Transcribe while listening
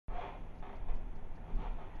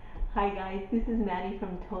Hi guys, this is Maddie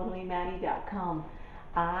from TotallyMaddie.com.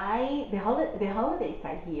 The holidays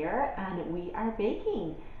are here and we are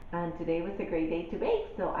baking, and today was a great day to bake,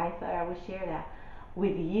 so I thought I would share that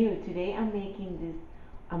with you. Today I'm making these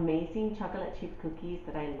amazing chocolate chip cookies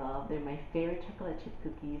that I love. They're my favorite chocolate chip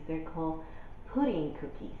cookies. They're called pudding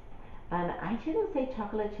cookies. And I shouldn't say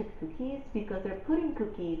chocolate chip cookies because they're pudding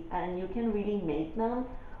cookies and you can really make them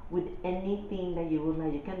with anything that you would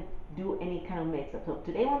like. You can do any kind of mix up. So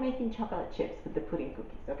today we're making chocolate chips with the pudding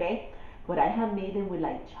cookies, okay? But I have made them with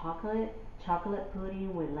like chocolate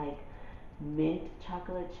pudding with like mint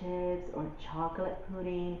chocolate chips, or chocolate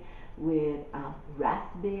pudding with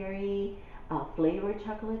raspberry flavored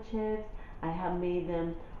chocolate chips. I have made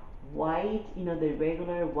them white, the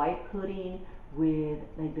regular white pudding with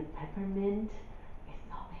like the peppermint. It's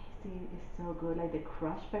so amazing. It's so good. Like the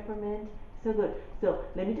crushed peppermint. So good. So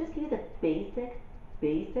let me just give you the basic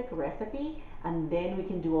recipe, and then we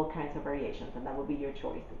can do all kinds of variations, and that will be your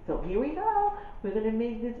choice. So here we go. We're gonna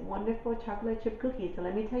make this wonderful chocolate chip cookies. So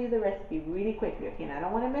let me tell you the recipe really quickly, okay? And I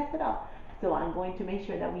don't want to mess it up, so I'm going to make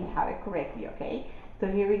sure that we have it correctly, okay? So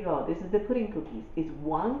here we go. This is the pudding cookies. It's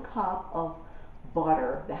 1 cup of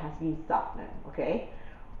butter that has been softened, okay?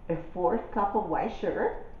 A fourth cup of white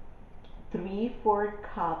sugar, 3/4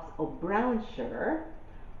 cups of brown sugar,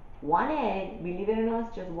 1 egg, believe it or not,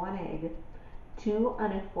 it's just 1 egg, 2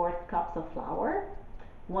 1/4 cups of flour,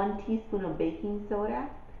 1 teaspoon of baking soda,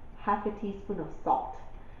 half a teaspoon of salt,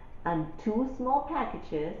 and 2 small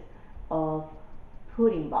packages of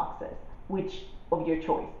pudding boxes, which of your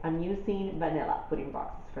choice. I'm using vanilla pudding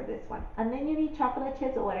boxes for this one. And then you need chocolate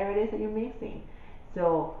chips or whatever it is that you're mixing.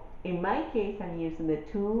 So in my case, I'm using the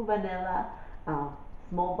 2 vanilla um,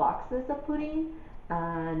 small boxes of pudding,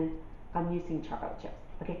 and I'm using chocolate chips.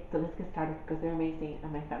 Okay, so let's get started because they're amazing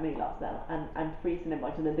and my family loves them. And I'm freezing a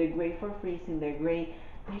bunch of them. They're great for freezing. They're great.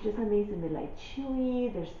 They're just amazing. They're like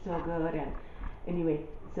chewy. They're so good. And anyway,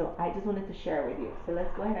 so I just wanted to share with you. So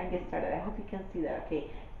let's go ahead and get started. I hope you can see that.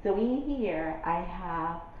 Okay, so in here I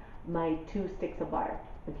have my 2 sticks of butter.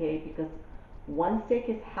 Okay, because 1 stick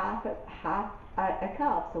is half a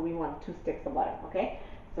cup, so we want 2 sticks of butter. Okay,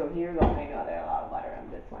 so here we go. I know there's a lot of butter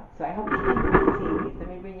on this one, so I hope you can see these. Let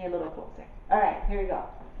me bring you a little closer. All right, here we go.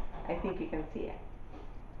 I think you can see it.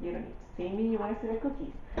 You don't need to see me, you want to see the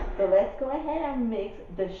cookies. So let's go ahead and mix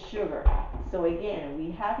the sugar. So again,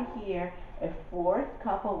 we have here a fourth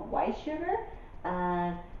cup of white sugar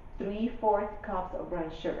and 3/4 cups of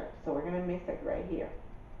brown sugar. So we're gonna mix it right here.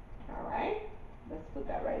 All right, let's put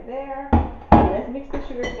that right there. And let's mix the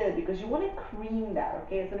sugar together because you want to cream that.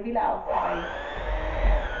 Okay, it's gonna be loud.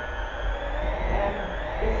 And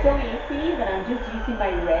it's so easy that I'm just using my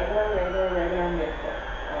regular mixer.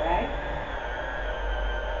 All right.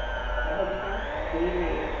 I hope you can see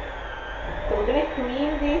me. So we're gonna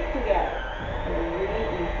cream these together. So really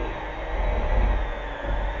easy.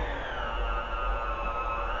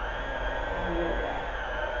 Here we go.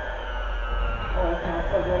 Oh, it smells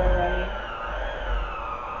so good already.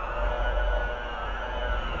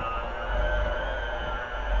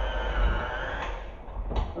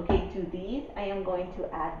 Okay, to these I am going to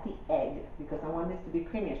add the egg because I want this to be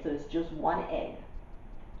creamier. So it's just 1 egg.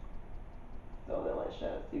 So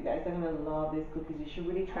delicious. You guys are gonna love these cookies. You should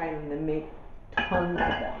really try them and make tons of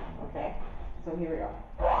them. Okay. So here we go.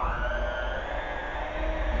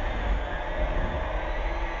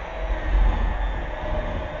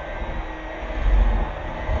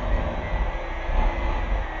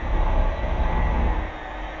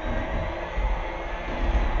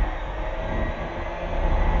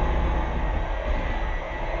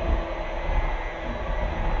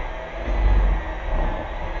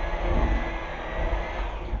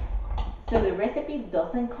 So the recipe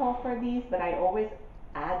doesn't call for these, but I always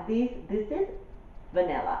add these. This is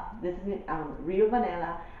vanilla. This is real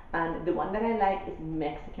vanilla, and the one that I like is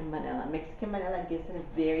Mexican vanilla. Mexican vanilla gives it a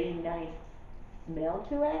very nice smell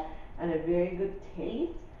to it and a very good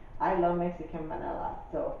taste. I love Mexican vanilla.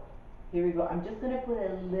 So here we go. I'm just gonna put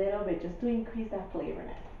a little bit just to increase that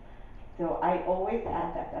flavorness. So I always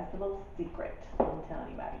add that. That's a little secret. Don't tell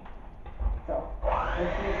anybody. So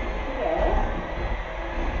let's mix it together.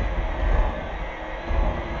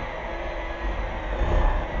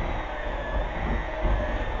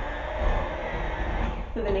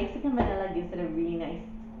 So the Mexican vanilla gives it a really nice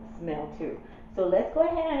smell too. So let's go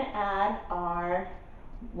ahead and add our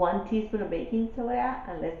 1 teaspoon of baking soda,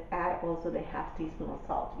 and let's add also the half teaspoon of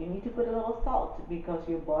salt. You need to put a little salt because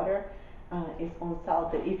your butter is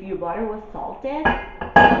unsalted. If your butter was salted, you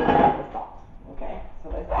would add the salt. Okay, so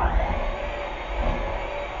let's do that.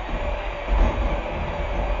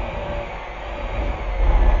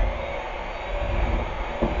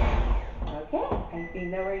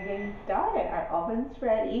 now we're getting started. Our oven's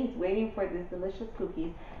ready. It's waiting for these delicious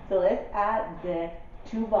cookies. So let's add the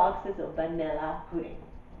 2 boxes of vanilla pudding.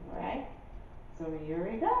 All right. So here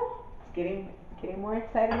we go. It's getting more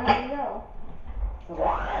exciting as we go. So let's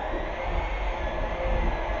add.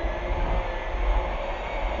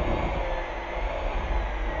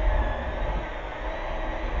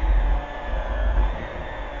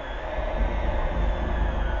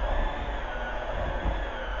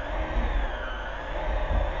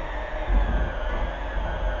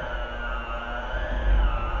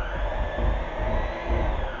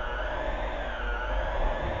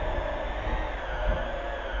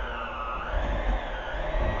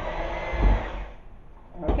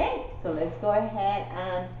 Okay, so let's go ahead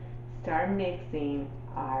and start mixing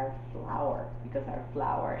our flour because our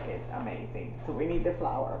flour is amazing. So we need the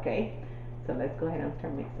flour, okay? So let's go ahead and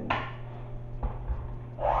start mixing it.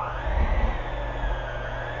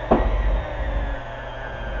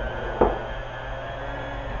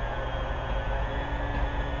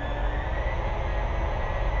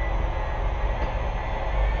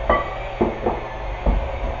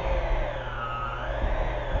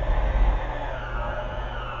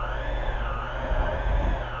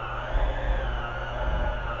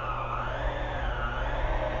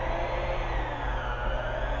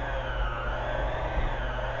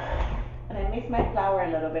 And I mix my flour a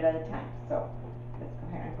little bit at a time. So let's go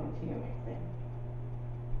ahead and continue mixing.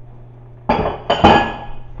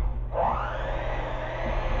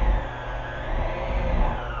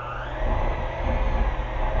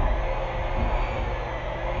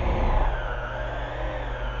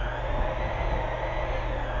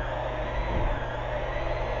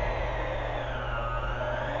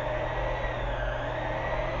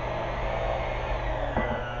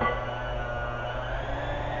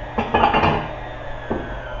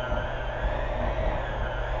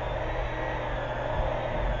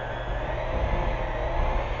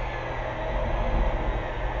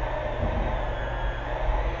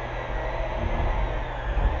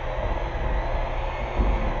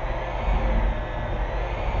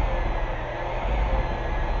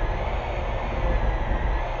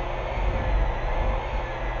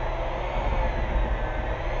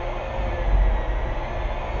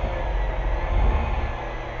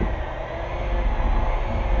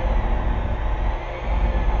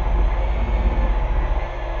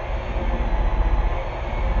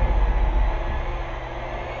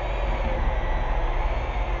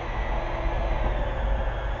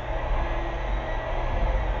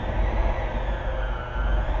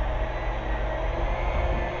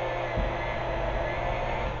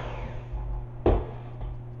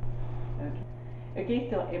 Okay,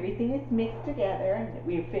 so everything is mixed together.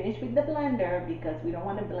 We're finished with the blender because we don't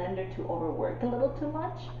want the blender to overwork a little too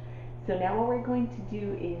much. So now what we're going to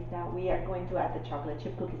do is that we are going to add the chocolate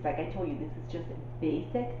chip cookies. Like I told you, this is just a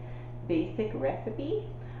basic recipe.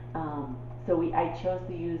 I chose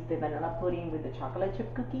to use the vanilla pudding with the chocolate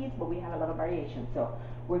chip cookies, but we have a lot of variations. So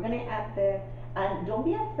we're gonna add and don't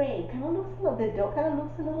be afraid. The dough kind of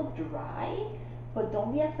looks a little dry. But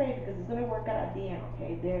don't be afraid because it's gonna work out at the end,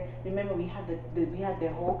 okay? Remember we had we had the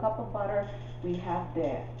whole cup of butter, we have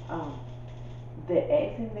the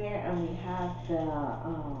eggs in there, and we have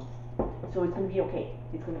so it's gonna be okay.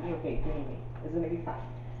 It's gonna be okay, believe me. It's gonna be fine.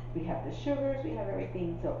 We have the sugars, we have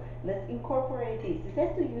everything. So let's incorporate these. It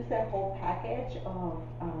says to use a whole package of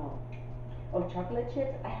chocolate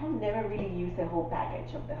chips. I have never really used a whole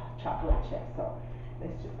package of the chocolate chips, so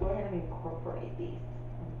let's just go ahead and incorporate these.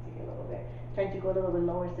 Let me see a little bit. Trying to go a little bit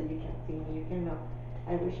lower so you can see me. You can.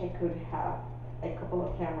 I wish I could have a couple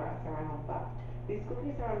of cameras around, but these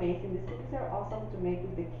cookies are amazing. These cookies are awesome to make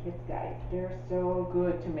with the kids, guys. They're so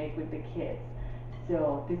good to make with the kids.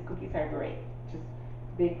 So these cookies are great. Just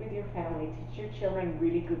bake with your family. Teach your children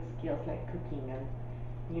really good skills like cooking and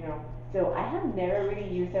you know. So I have never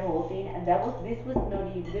really used the whole thing, and this was not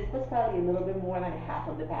even, this was probably a little bit more than half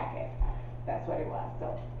of the packet. That's what it was.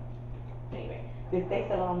 So anyway, this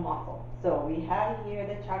takes a lot of muscle. So we have here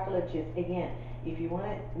the chocolate chips. Again, if you want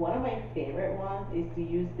it, one of my favorite ones is to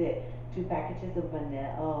use the 2 packages of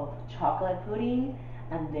vanilla of chocolate pudding,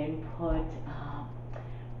 and then put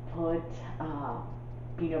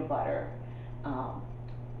peanut butter um,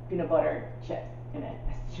 peanut butter chips in it.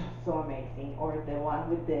 It's just so amazing. Or the one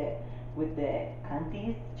with the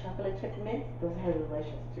Aunties chocolate chip mints. Those are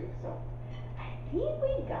delicious too. So I think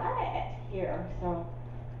we got it here. So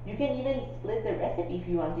you can even split the recipe if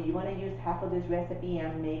you want to. You want to use half of this recipe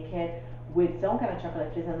and make it with some kind of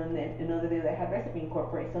chocolate chips, and then another day that have recipe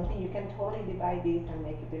incorporate something. You can totally divide these and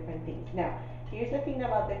make different things. Now, here's the thing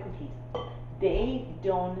about the cookies. They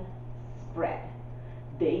don't spread.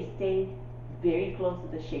 They stay very close to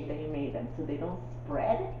the shape that you made them so they don't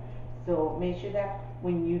spread. So make sure that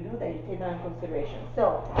when you do that, you take that into consideration.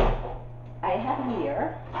 So I have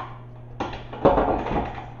here,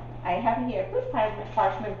 put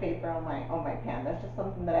parchment paper on my pan. That's just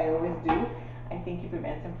something that I always do. I think it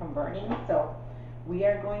prevents them from burning. So we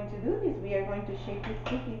are going to do this. We are going to shake these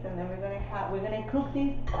cookies, and then we're gonna cook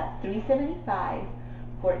these at 375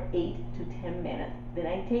 for 8 to 10 minutes. Then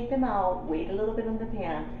I take them out, wait a little bit on the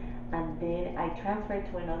pan, and then I transfer it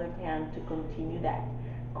to another pan to continue that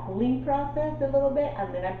cooling process a little bit,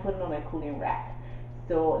 and then I put it on a cooling rack.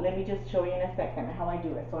 So let me just show you in a second how I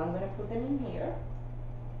do it. So I'm gonna put them in here.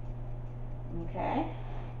 Okay.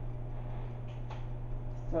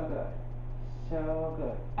 So good. So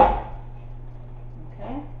good.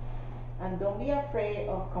 Okay. And don't be afraid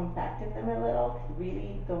of compacting them a little.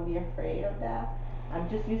 Really, don't be afraid of that. I'm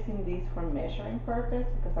just using these for measuring purpose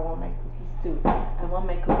because I want my cookies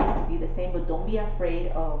to be the same, but don't be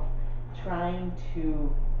afraid of trying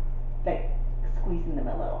to like squeezing them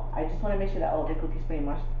a little. I just want to make sure that all the cookies pretty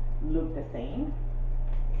much look the same,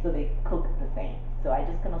 so they cook the same. So I'm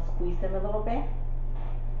just gonna squeeze them a little bit.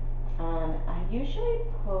 And I usually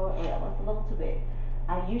put, oh, that was a little too big.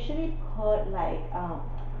 I usually put like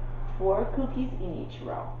 4 cookies in each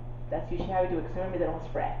row. That's usually how I do it, because remember they don't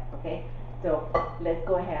spread, okay? So let's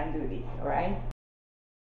go ahead and do these, all right?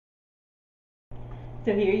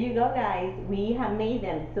 So here you go, guys. We have made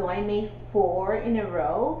them. So I made 4 in a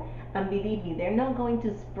row, and believe me, they're not going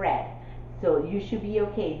to spread. So you should be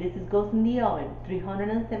okay. This goes in the oven,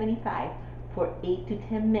 375 for 8 to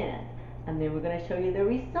 10 minutes. And then we're gonna show you the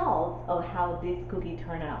results of how this cookie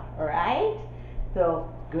turned out, all right? So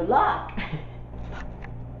good luck.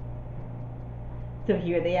 So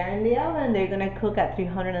here they are in the oven. They're gonna cook at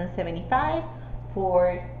 375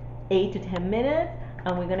 for 8 to 10 minutes,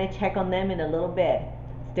 and we're gonna check on them in a little bit.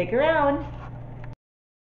 Stick around.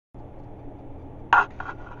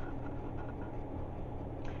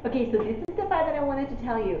 Okay, so this is the part that I wanted to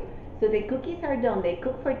tell you. So the cookies are done. They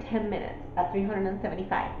cook for 10 minutes at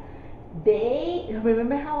 375.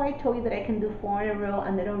 Remember how I told you that I can do 4 in a row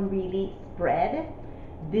and they don't really spread?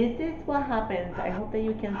 This is what happens. I hope that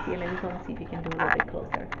you can see. Let me go and see if you can do a little bit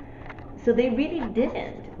closer. So they really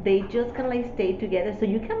didn't. They just kind of like stayed together. So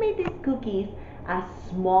you can make these cookies as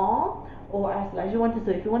small or as large as you want to.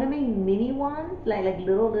 So if you want to make mini ones, like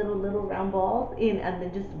little round balls and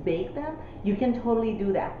then just bake them, you can totally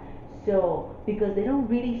do that. So because they don't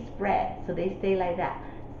really spread, so they stay like that.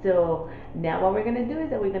 So now what we're gonna do is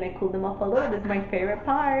that we're gonna cool them off a little. This is my favorite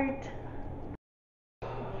part.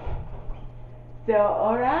 So,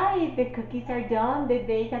 alright, the cookies are done. They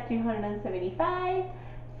bake at 375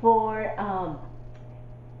 for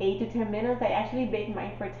 8 to 10 minutes. I actually baked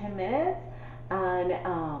mine for 10 minutes, and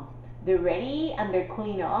they're ready and they're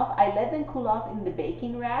cooling off. I let them cool off in the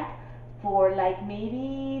baking rack for like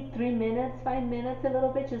maybe 3 minutes, 5 minutes, a little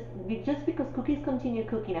bit, just because cookies continue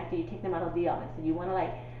cooking after you take them out of the oven. So you want to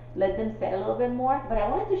like let them set a little bit more. But I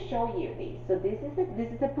wanted to show you these. So this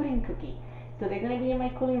is a pudding cookie. So they're gonna be in my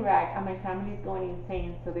cooling rack, and my family's going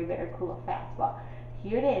insane, so they better cool off fast. But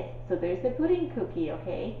here it is. So there's the pudding cookie,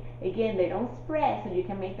 okay? Again, they don't spread, so you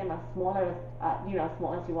can make them as smaller, as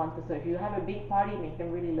small as you want to. So if you have a big party, make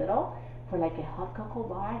them really little. For like a hot cocoa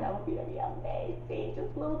bar, that would be really amazing.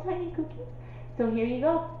 Just little tiny cookies. So here you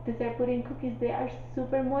go. These are pudding cookies. They are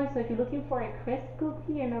super moist. So if you're looking for a crisp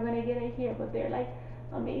cookie, you're not gonna get it here. But they're like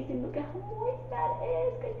amazing. Look at how moist that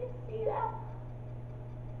is. Can you see that?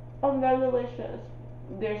 Oh, they're delicious.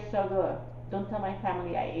 They're so good. Don't tell my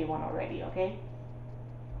family I ate one already, okay?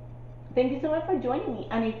 Thank you so much for joining me.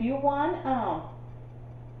 And if you want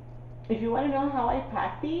to know how I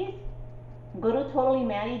pack these, go to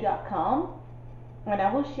totallymaddie.com, and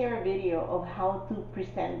I will share a video of how to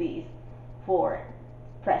present these for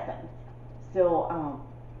presents. So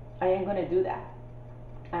I am gonna do that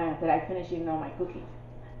after I finish eating all my cookies.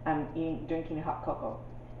 I'm drinking hot cocoa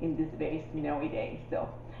in this very snowy day. So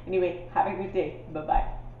anyway, have a good day. Bye bye.